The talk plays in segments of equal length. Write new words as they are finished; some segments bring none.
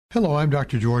Hello, I'm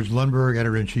Dr. George Lundberg,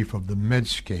 Editor-in-Chief of the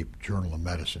Medscape Journal of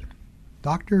Medicine.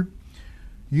 Doctor,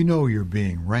 you know you're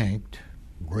being ranked,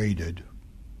 graded.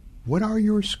 What are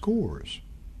your scores?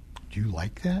 Do you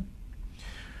like that?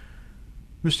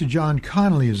 Mr. John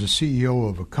Connolly is the CEO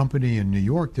of a company in New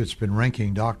York that's been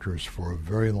ranking doctors for a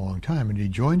very long time, and he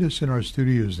joined us in our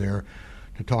studios there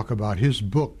to talk about his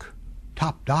book,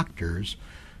 Top Doctors,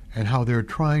 and how they're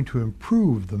trying to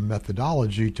improve the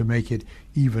methodology to make it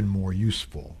even more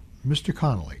useful. Mr.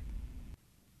 Connolly.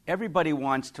 Everybody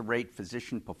wants to rate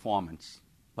physician performance,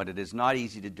 but it is not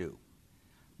easy to do.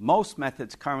 Most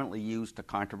methods currently used are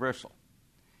controversial.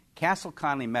 Castle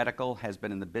Connolly Medical has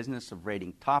been in the business of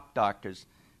rating top doctors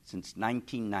since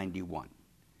 1991.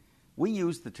 We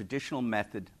use the traditional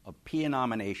method of peer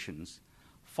nominations,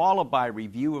 followed by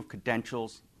review of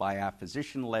credentials by our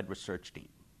physician-led research team.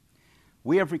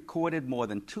 We have recorded more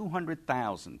than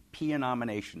 200,000 peer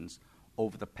nominations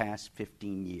over the past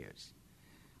 15 years.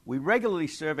 We regularly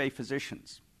survey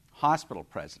physicians, hospital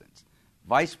presidents,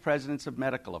 vice presidents of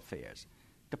medical affairs,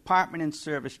 department and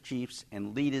service chiefs,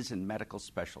 and leaders in medical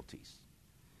specialties.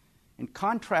 In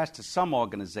contrast to some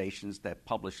organizations that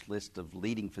publish lists of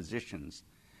leading physicians,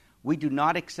 we do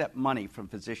not accept money from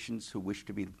physicians who wish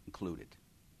to be included.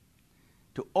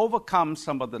 To overcome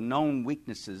some of the known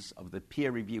weaknesses of the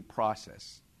peer review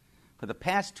process, for the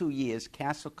past 2 years,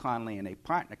 Castle Connolly and a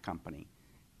partner company,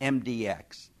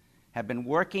 MDX, have been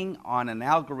working on an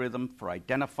algorithm for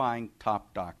identifying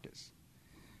top doctors.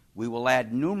 We will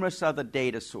add numerous other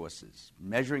data sources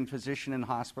measuring physician and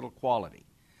hospital quality,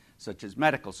 such as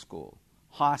medical school,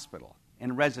 hospital,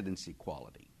 and residency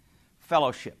quality,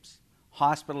 fellowships,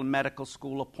 hospital and medical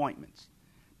school appointments,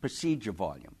 procedure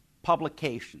volume,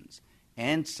 publications,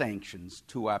 and sanctions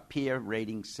to our peer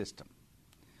rating system.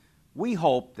 We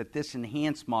hope that this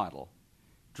enhanced model,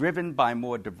 driven by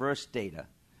more diverse data,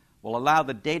 will allow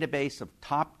the database of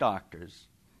top doctors,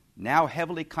 now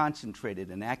heavily concentrated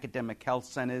in academic health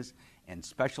centers and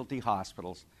specialty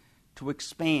hospitals, to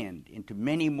expand into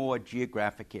many more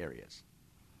geographic areas.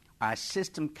 Our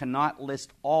system cannot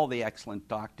list all the excellent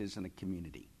doctors in a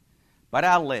community, but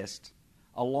our list,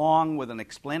 along with an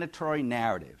explanatory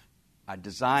narrative, are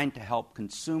designed to help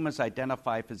consumers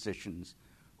identify physicians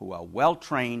who are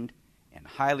well-trained and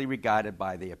highly regarded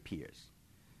by their peers.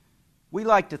 We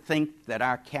like to think that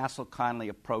our Castle Connolly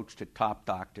approach to top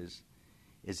doctors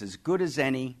is as good as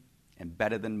any and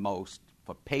better than most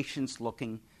for patients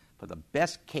looking for the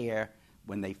best care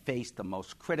when they face the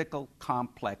most critical,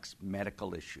 complex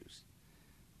medical issues.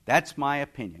 That's my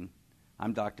opinion.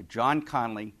 I'm Dr. John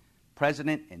Connolly,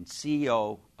 President and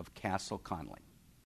CEO of Castle Connolly.